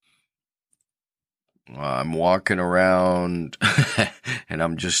I'm walking around and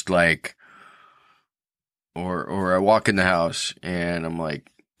I'm just like, or I walk in the house and I'm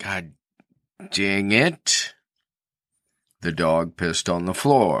like, God dang it, the dog pissed on the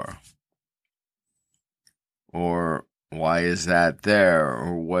floor. Or why is that there?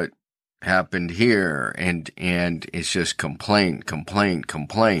 Or what happened here? And it's just complaint.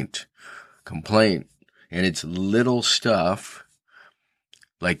 And it's little stuff,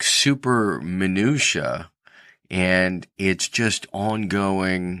 like super minutia, and it's just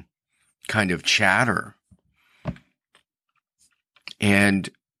ongoing kind of chatter. And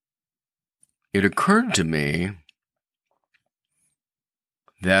it occurred to me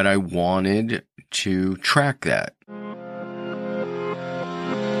that I wanted to track that.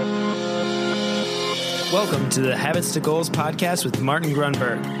 Welcome to the Habits to Goals podcast with Martin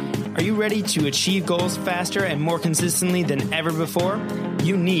Grunberg. Are you ready to achieve goals faster and more consistently than ever before?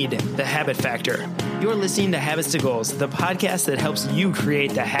 You need the Habit Factor. You're listening to Habits to Goals, the podcast that helps you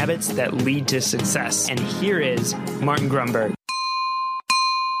create the habits that lead to success. And here is Martin Grunberg.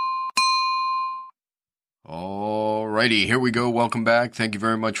 Alrighty, here we go. Welcome back. Thank you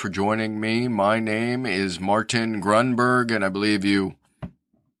very much for joining me. My name is Martin Grunberg, and I believe you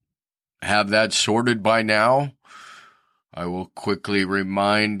have that sorted by now. I will quickly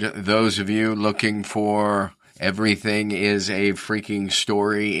remind those of you looking for Everything is a Freaking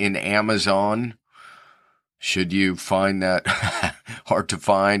Story in Amazon. Should you find that hard to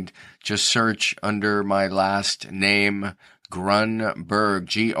find, just search under my last name, Grunberg,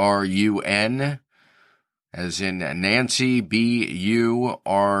 Grun, as in Nancy, Burg,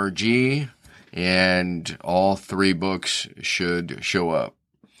 and all three books should show up.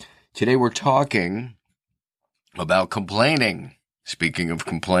 Today we're talking about complaining. Speaking of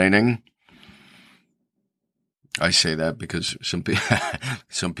complaining, I say that because some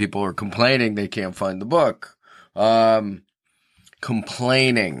people are complaining they can't find the book.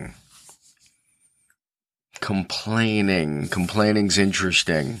 Complaining's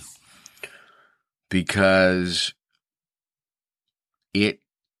interesting because it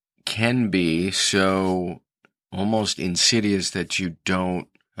can be so almost insidious that you don't,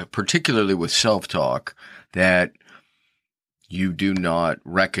 particularly with self-talk, that you do not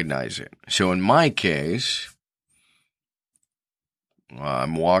recognize it. So in my case,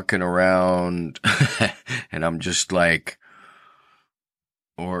 I'm walking around and I'm just like,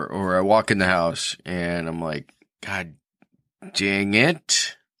 or I walk in the house and I'm like, God dang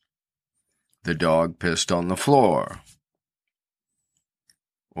it, the dog pissed on the floor.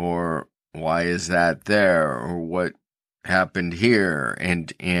 Or why is that there? Or what happened here?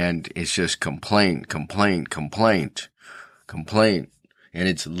 And it's just complaint. And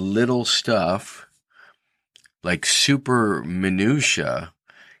it's little stuff, like super minutia,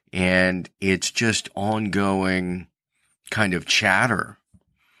 and it's just ongoing kind of chatter.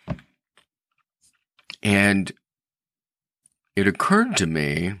 And it occurred to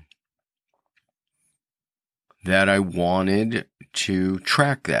me that I wanted to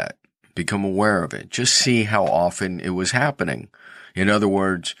track that, become aware of it, just see how often it was happening. In other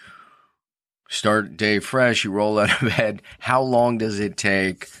words, start day fresh, you roll out of bed. How long does it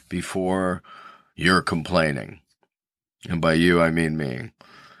take before you're complaining? And by you, I mean me.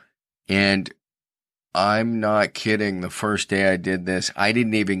 And I'm not kidding. The first day I did this, I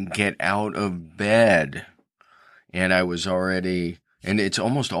didn't even get out of bed. And I was already, and it's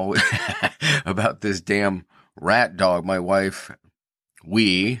almost always about this damn rat dog. My wife,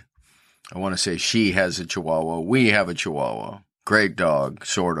 I want to say she has a Chihuahua. We have a Chihuahua. Great dog,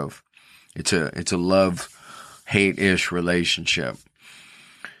 sort of. It's a love-hate-ish relationship.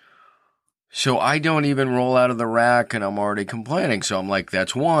 So I don't even roll out of the rack and I'm already complaining. So I'm like,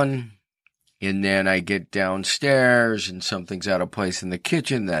 that's one. And then I get downstairs and something's out of place in the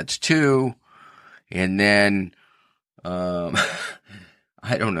kitchen. That's two. And then, I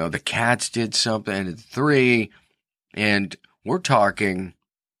don't know, the cats did something. It's three. And we're talking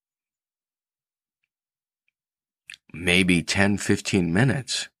maybe 10, 15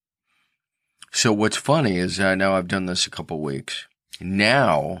 minutes. So what's funny is now I've done this a couple weeks.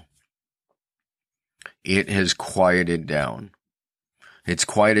 Now it has quieted down. It's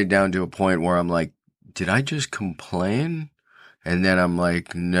quieted down to a point where I'm like, did I just complain? And then I'm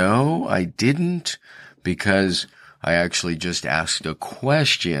like, no, I didn't, because I actually just asked a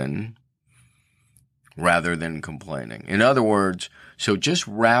question rather than complaining. In other words, so just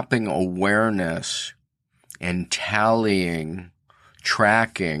wrapping awareness and tallying,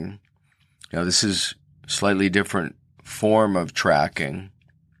 tracking. Now, this is a slightly different form of tracking,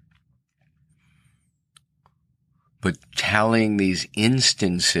 but tallying these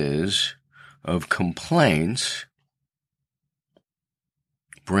instances of complaints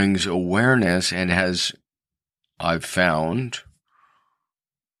brings awareness and has, I've found,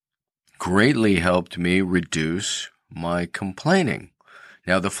 greatly helped me reduce my complaining.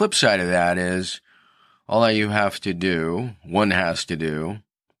 Now, the flip side of that is all that one has to do,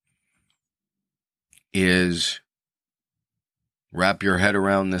 is wrap your head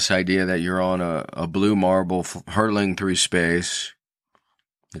around this idea that you're on a blue marble hurtling through space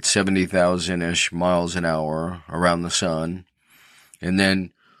at 70,000-ish miles an hour around the sun. And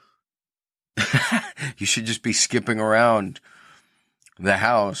then you should just be skipping around the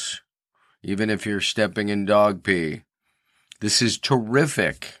house, even if you're stepping in dog pee. This is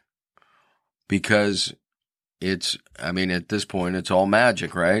terrific because at this point, it's all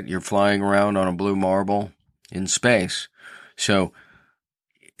magic, right? You're flying around on a blue marble in space. So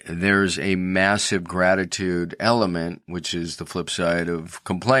there's a massive gratitude element, which is the flip side of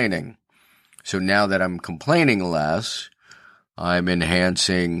complaining. So now that I'm complaining less, I'm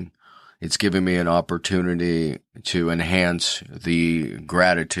enhancing, it's giving me an opportunity to enhance the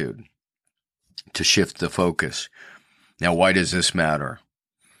gratitude, to shift the focus. Now, why does this matter?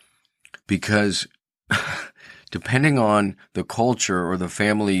 Because depending on the culture or the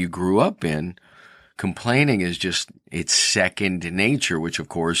family you grew up in, complaining is just, it's second nature, which of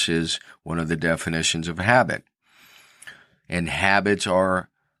course is one of the definitions of habit. And habits are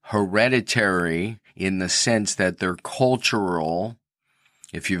hereditary in the sense that they're cultural.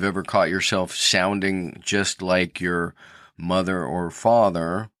 If you've ever caught yourself sounding just like your mother or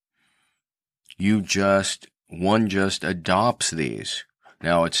father, one just adopts these.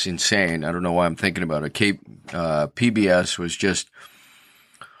 Now, it's insane. I don't know why I'm thinking about it. PBS was just,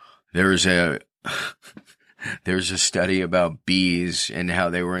 there's a study about bees and how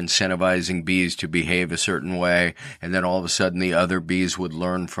they were incentivizing bees to behave a certain way. And then all of a sudden the other bees would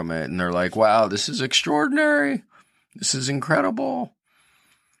learn from it. And they're like, wow, this is extraordinary. This is incredible.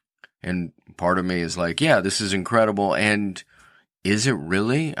 And part of me is like, yeah, this is incredible. And is it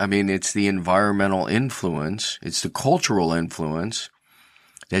really? I mean, it's the environmental influence. It's the cultural influence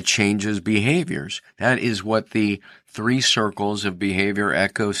that changes behaviors. That is what the 3 circles of behavior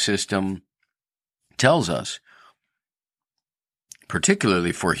ecosystem tells us,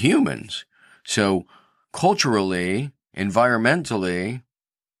 particularly for humans. So culturally, environmentally,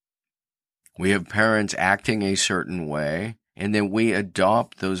 we have parents acting a certain way, and then we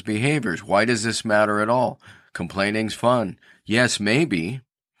adopt those behaviors. Why does this matter at all? Complaining's fun. Yes, maybe.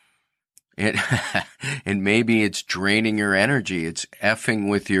 And maybe it's draining your energy. It's effing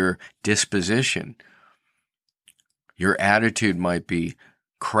with your disposition. Your attitude might be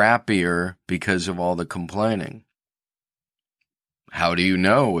crappier because of all the complaining. How do you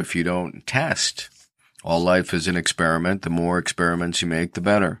know if you don't test? All life is an experiment. The more experiments you make, the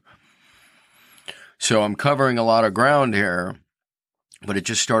better. So I'm covering a lot of ground here, but it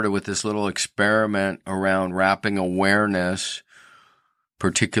just started with this little experiment around wrapping awareness,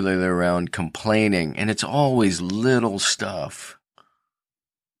 particularly around complaining. And it's always little stuff.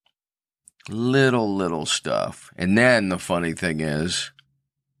 Little stuff. And then the funny thing is,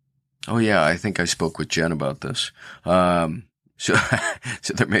 oh yeah, I think I spoke with Jen about this. So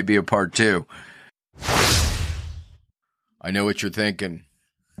there may be a part 2. I know what you're thinking.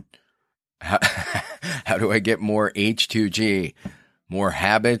 How do I get more H2G? More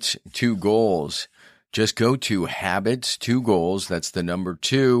habits, 2 goals. Just go to habits, 2 goals. That's the number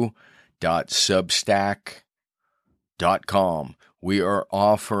 2.substack.com. We are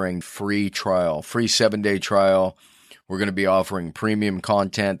offering free 7-day trial. We're going to be offering premium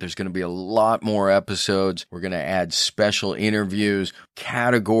content. There's going to be a lot more episodes. We're going to add special interviews,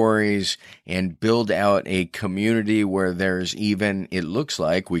 categories, and build out a community where there's even, it looks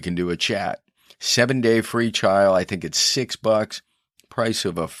like we can do a chat. 7-day free trial. I think it's $6, price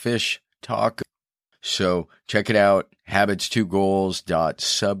of a fish taco. So check it out,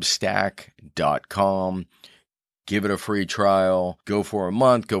 habits2goals.substack.com. Give it a free trial. Go for a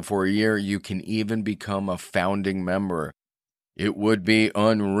month, go for a year. You can even become a founding member. It would be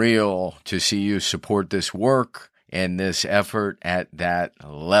unreal to see you support this work and this effort at that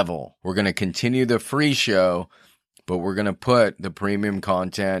level. We're going to continue the free show, but we're going to put the premium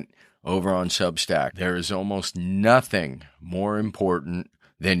content over on Substack. There is almost nothing more important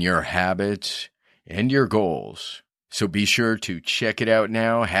than your habits and your goals. So be sure to check it out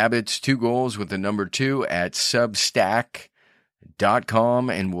now. Habits 2 goals with the number 2 at substack.com,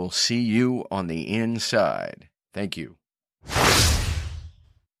 and we'll see you on the inside. Thank you.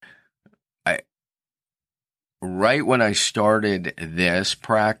 Right when I started this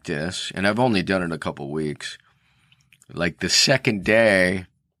practice, and I've only done it a couple weeks, like the second day,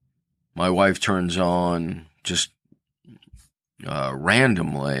 my wife turns on just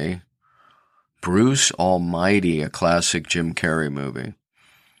randomly Bruce Almighty, a classic Jim Carrey movie.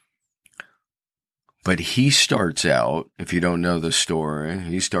 But he starts out, if you don't know the story,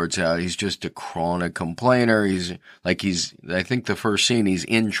 he's just a chronic complainer. I think the first scene, he's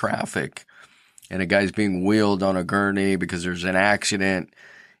in traffic and a guy's being wheeled on a gurney because there's an accident,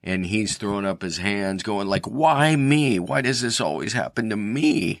 and he's throwing up his hands going like, why me? Why does this always happen to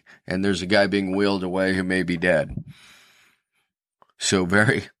me? And there's a guy being wheeled away who may be dead. So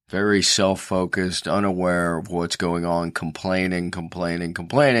very, very self-focused, unaware of what's going on, complaining.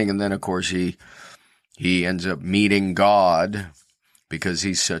 And then, of course, he ends up meeting God because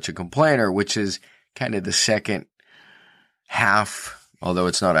he's such a complainer, which is kind of the second half. Although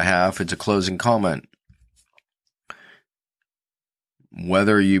it's not a half, it's a closing comment.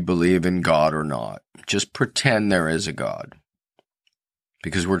 Whether you believe in God or not, just pretend there is a God.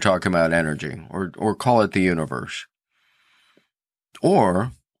 Because we're talking about energy, or call it the universe.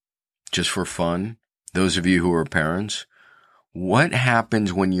 Or, just for fun, those of you who are parents, what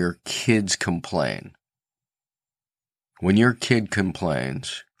happens when your kids complain? When your kid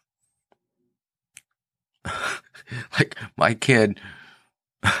complains, like my kid,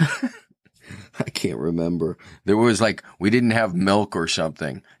 I can't remember. There was we didn't have milk or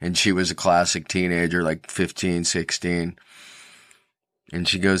something, and she was a classic teenager, 15, 16. And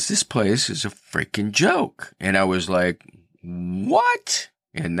she goes, this place is a freaking joke. And I was like, what?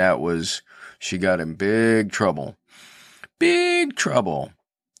 And she got in big trouble. Big trouble.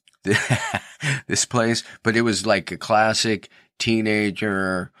 This place, but it was like a classic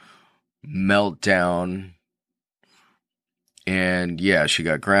teenager meltdown. And yeah, she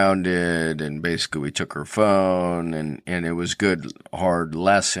got grounded, and basically we took her phone, and it was good, hard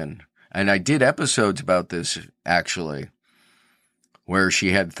lesson. And I did episodes about this, actually, where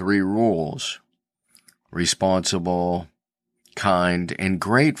she had 3 rules: responsible, kind, and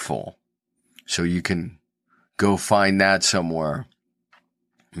grateful. So you can go find that somewhere.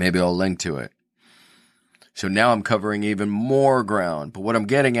 Maybe I'll link to it. So now I'm covering even more ground. But what I'm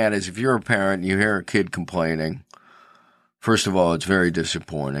getting at is, if you're a parent and you hear a kid complaining, first of all, it's very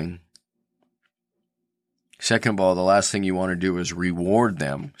disappointing. Second of all, the last thing you want to do is reward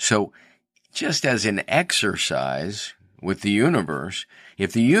them. So just as an exercise with the universe,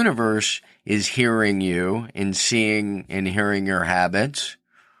 if the universe is hearing you and seeing and hearing your habits,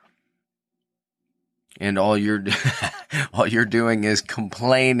 and all you're doing is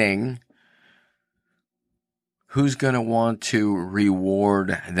complaining, who's going to want to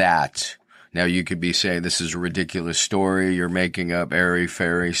reward that? Now, you could be saying, this is a ridiculous story, you're making up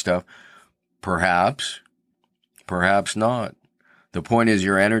airy-fairy stuff. Perhaps. Perhaps not. The point is,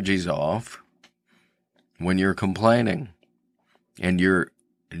 your energy's off when you're complaining. And you're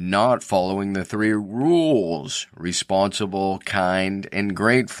not following the 3 rules: responsible, kind, and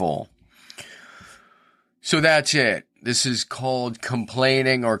grateful. So that's it. This is called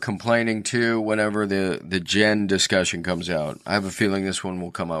complaining, or complaining to, whenever the Gen discussion comes out. I have a feeling this one will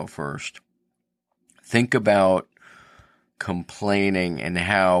come out first. Think about complaining and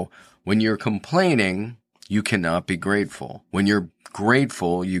how when you're complaining, you cannot be grateful. When you're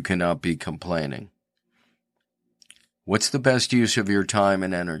grateful, you cannot be complaining. What's the best use of your time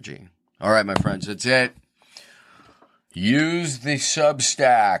and energy? All right, my friends, that's it. Use the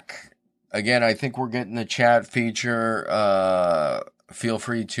Substack. Again, I think we're getting the chat feature. Feel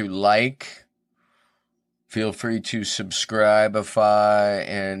free to like. Feel free to subscribe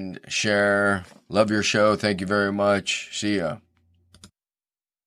and share. Love your show. Thank you very much. See ya.